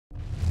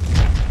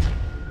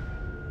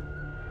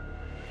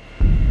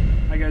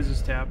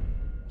guys' tab.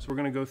 So we're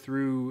going to go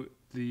through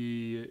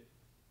the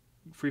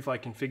Freefly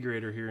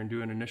configurator here and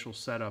do an initial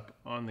setup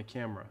on the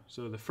camera.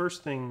 So the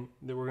first thing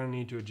that we're going to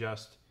need to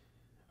adjust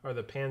are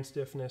the pan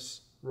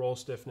stiffness, roll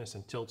stiffness,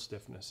 and tilt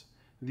stiffness.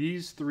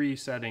 These three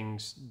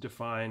settings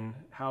define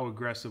how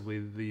aggressively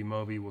the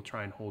MōVI will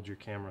try and hold your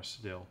camera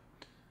still.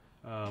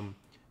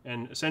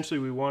 And essentially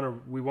we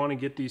want to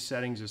get these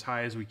settings as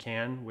high as we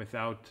can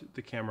without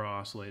the camera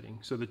oscillating.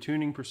 So the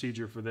tuning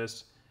procedure for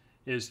this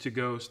is to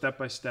go step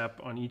by step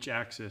on each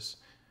axis,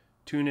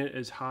 tune it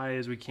as high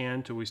as we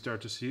can till we start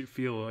to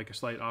feel like a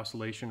slight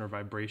oscillation or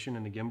vibration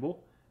in the gimbal,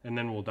 and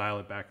then we'll dial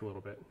it back a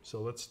little bit.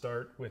 So let's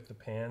start with the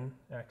pan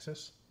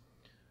axis.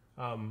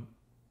 Sometimes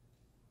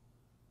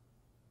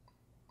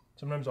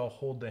I'll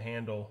hold the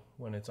handle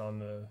when it's on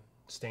the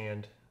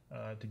stand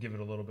to give it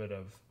a little bit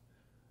of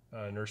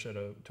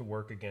inertia to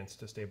work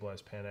against to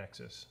stabilize pan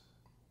axis.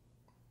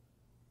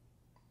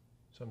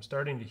 So I'm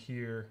starting to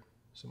hear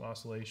some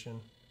oscillation.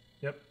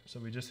 Yep, so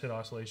we just hit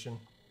oscillation.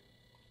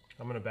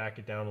 I'm going to back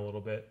it down a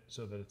little bit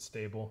so that it's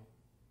stable.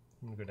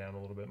 I'm going to go down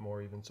a little bit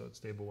more even so it's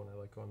stable when I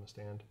let go on the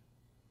stand.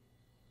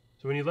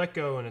 So when you let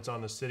go and it's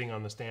sitting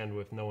on the stand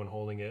with no one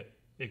holding it,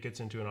 it gets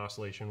into an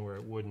oscillation where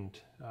it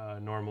wouldn't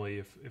normally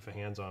if a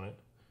hand's on it.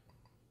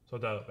 So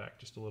I'll dial it back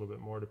just a little bit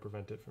more to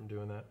prevent it from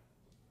doing that.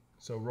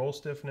 So roll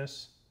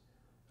stiffness,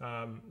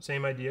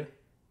 same idea.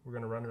 We're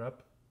going to run it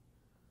up.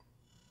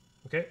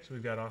 Okay, so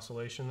we've got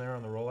oscillation there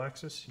on the roll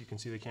axis. You can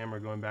see the camera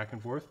going back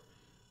and forth.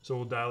 So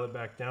we'll dial it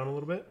back down a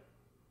little bit.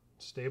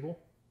 Stable.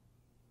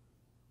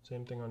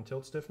 Same thing on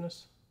tilt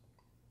stiffness.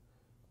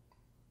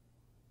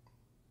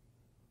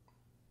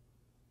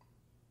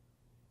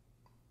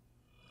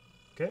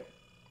 Okay.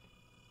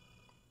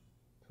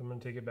 So I'm going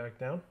to take it back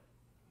down.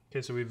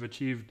 Okay, so we've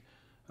achieved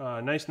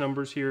nice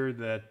numbers here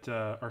that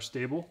are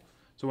stable.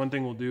 So one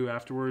thing we'll do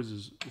afterwards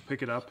is we'll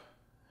pick it up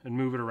and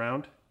move it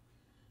around.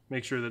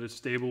 Make sure that it's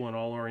stable in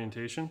all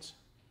orientations,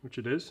 which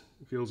it is.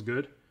 It feels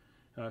good.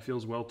 It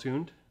feels well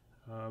tuned.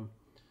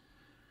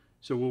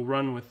 So we'll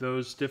run with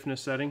those stiffness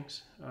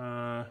settings.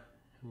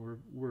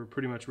 We're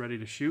pretty much ready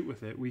to shoot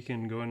with it. We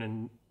can go in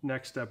and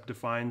next step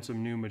define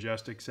some new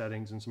majestic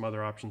settings and some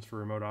other options for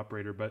remote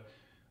operator. But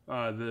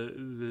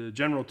the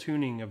general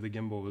tuning of the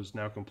gimbal is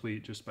now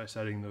complete just by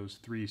setting those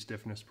three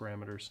stiffness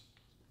parameters.